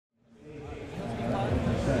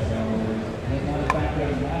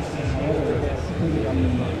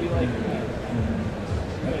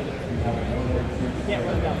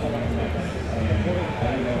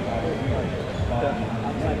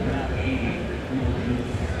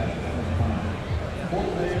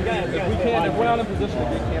can't, if we're not in position to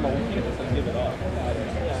get camo, we can't just like, give it up.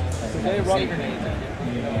 They run.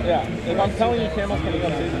 Yeah, if I'm telling you camo's coming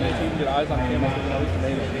up, so you can get eyes on camo, so you know it's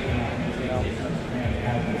amazing. You know?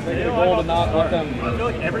 It's like the goal to not let them. I feel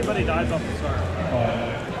like everybody dies off the start.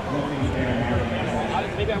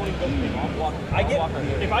 Maybe I want to go beam.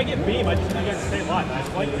 If I get beam, I just need you guys to stay alive. I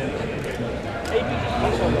just like it.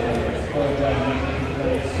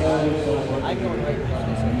 I'm going right now.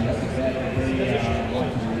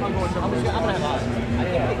 I'm going to have eyes.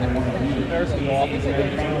 There's the off.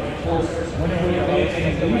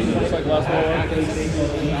 Just like last one.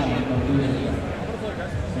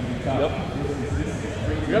 Yep.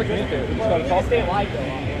 You gotta get there. You just gotta talk. Stay alive though.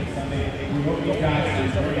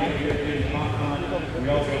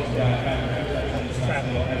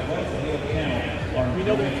 We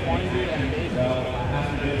know there's 20 dude on the base.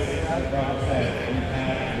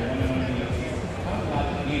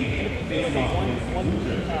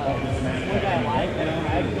 One guy alive, and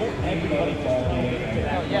I don't everybody just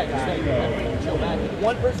chill back.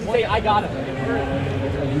 One person say, I got him.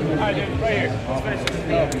 Alright, dude, right here. Let's finish this.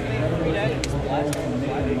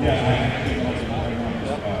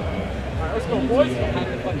 Alright, let's go, boys.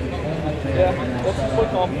 Yeah, let's just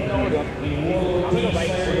click off. You know we're done.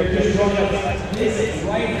 This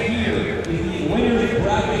right here is the winners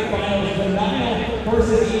bracket finals denial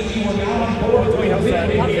versus EG. We're now on board. Guys, they're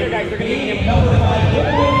going to get him.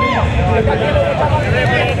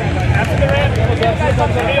 After the ramp,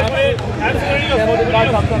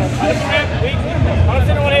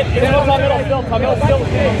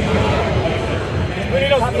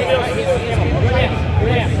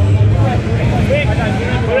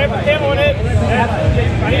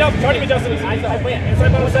 I need help. Charlie Justin. Inside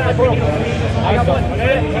bottom center. I got one.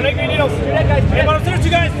 Connect green needles. Hey, bottom center, 2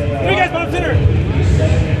 guys. 3 guys, bottom center.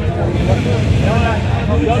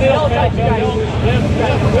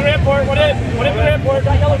 Blue ramp port. One hit. One hit blue ramp port.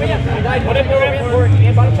 One hit blue ramp port.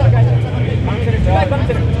 And bottom center, guys. Bottom center. 2 guys, bottom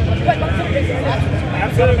center. 2 guys, bottom center.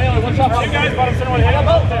 Absolutely. 1 shot. 2 guys, bottom center, 1 hit.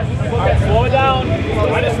 Alright, slow it down. I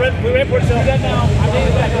just read blue ramp port still. Dead now.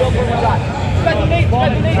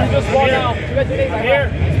 Just slow down. I'm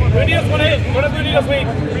here. Blue needles, 1 hit. Front of blue needles, weak.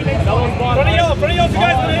 Front of yellow, 2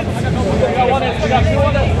 guys, 1 hit. We got 1 hit. We got 2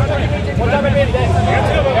 on this. One time in dead. I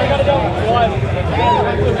got 2 of them. I gotta go.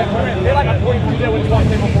 They're like a 42 there when you want to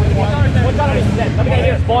take 41. One time in dead. Let me get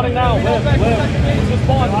here. Spawning now. Live. Just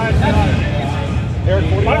spawn. Eric,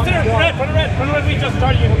 41. Bottom center, front of red, weak, just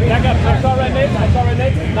starting you. Back up. I saw red nades.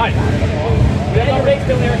 Nice. We have no race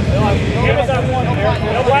still there. Camel's on 1.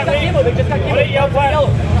 No black weak. They just got One hit yellow, black.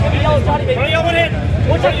 yellow, Johnny, baby. Front of yellow, 1 hit.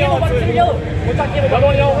 One shot yellow, one shot yellow. One shot yellow. Another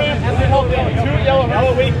 1 yellow ramp. After help, 2 yellow.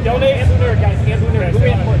 Yellow weak, yellow nades. Blue guys, blue nerd. Blue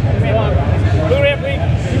ramp, Blue ramp weak.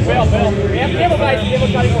 Fail. ramp, yellow guys, yellow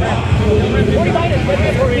shot yellow ramp. 40 minus,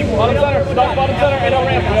 Bottom center. Stop bottom center. And a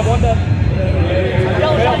ramp. We have 1 dead.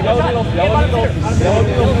 Yellow shot, Yellow needles.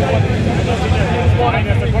 Behind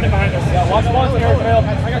us, they're 20 behind us. Yeah, watch one. Eric, fail.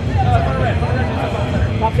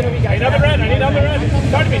 top center, we I guys. need another red,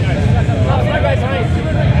 Start me, nice. Top center, guys, nice.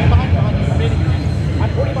 I'm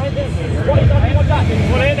 40 behind them. 40, one shot. 1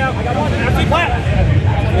 hit now. I got 1. Absolutely flat.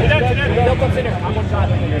 They'll come center. I'm 1 shot.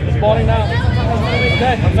 Spawning now.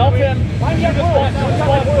 Dead. Melt him. Find me a blue. One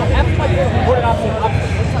shot, blue. After my blue. Port it opposite.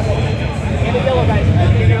 And the yellow, guys.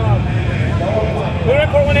 Blue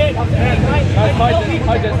ramp port, 1 hit. Nice fight. You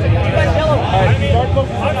guys yellow. Alright, start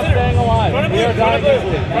focusing on staying alive. Front of We blue, are front of dying blue.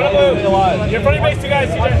 easily. Front of blue. Stay alive. You're front of base, 2 guys,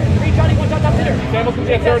 CJ. 3 Johnny, 1 shot, top center. Campbell can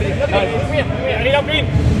get 30. Nice. I need help green.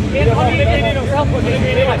 And on me, green needles. Your help, green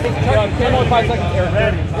needles. Campbell 5 seconds. Eric,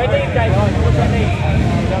 30. Red nades, guys. Red nades.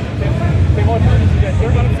 Campbell 30.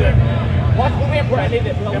 Watch blue ramp where I need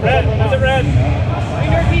it. Red, what's it red? We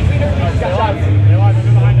nerd beats. Got shots. They're alive, they're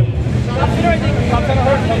behind him. Top center, I think. Top center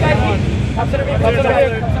hurt. You guys beat. Top center, beat. Top center,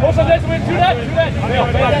 hurt. Push on this, win 2 dead. Fail,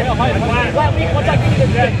 hide. Flat weak. One shot, green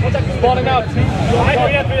needles. One shot, green needles. Spawning out. 3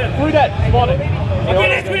 dead. Spawning.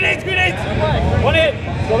 Grenades! 1 hit.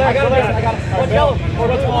 Go there, go there. I got him. One yellow.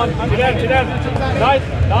 What's on? 2 dead. Nice.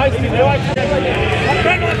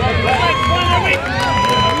 Red one, weak.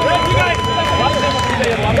 Red, 2 guys.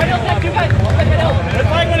 Red Hills left, you guys. Red Hills. Red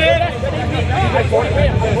flag, 1 hit. I'm 40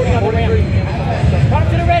 ramp. Bottom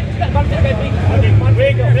to the red. Bottom to the red, weak. Big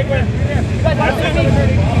win. You guys, bottom to the weak.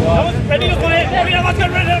 That was red needles, 1 hit. Let's go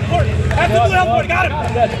red help port. That's the blue help port. Got him.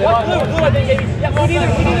 Blue, I think, maybe. Yeah, blue neither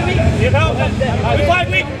weak. Give help. We flag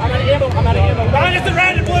weak. I'm out of ammo. Behind us the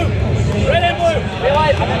red and blue. Red and blue. Stay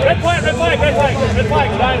alive. Red plant. flag, red flag, red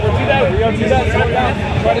flag. We'll do that. We're going to do that. Slow down.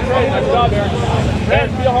 Try to trade. Nice job, Eric. Red,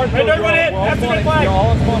 everyone in. After red flag.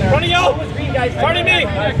 Front of yo. Turn to me.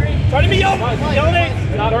 Turn to me, yo. Yellow Nate.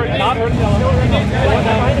 Not hurting yellow. Slow it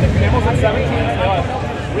down. Camel's at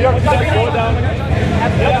 17. We are slow it down.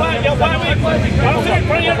 Yo, flag weak. Bottom center,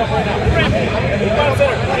 front of you. Bottom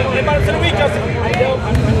center. Bottom center weak, Justin.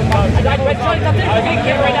 I got red shot. Come in. I'm getting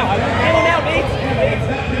camera right now. Yellow now, Nate.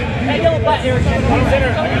 Hey, yellow flat, Eric. Bottom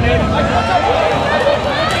center.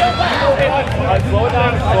 Alright, slow it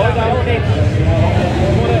down. Slow it down.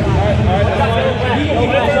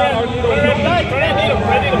 Alright.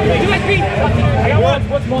 I got one.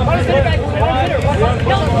 What's one? Bottom center back. Bottom center.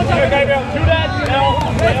 Yellow, watch out. Okay, do that.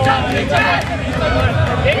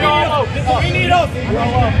 Now. We need us.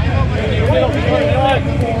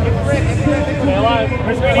 Stay alive.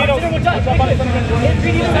 Where's we need us? Watch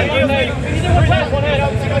out. One head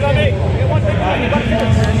up. Two on me.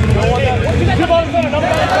 Two bottom center. Number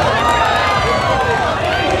 9.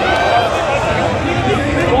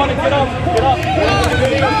 Go on and get up. Get up.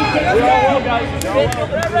 We're all well, guys.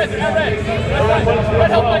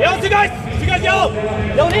 Yellow, two guys. Two guys yellow.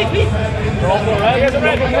 Yellow Nate, please. We're all red. Here's a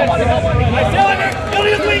red. Nice yellow, Eric. Yellow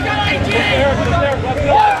is weak. Eric, just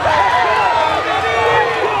there.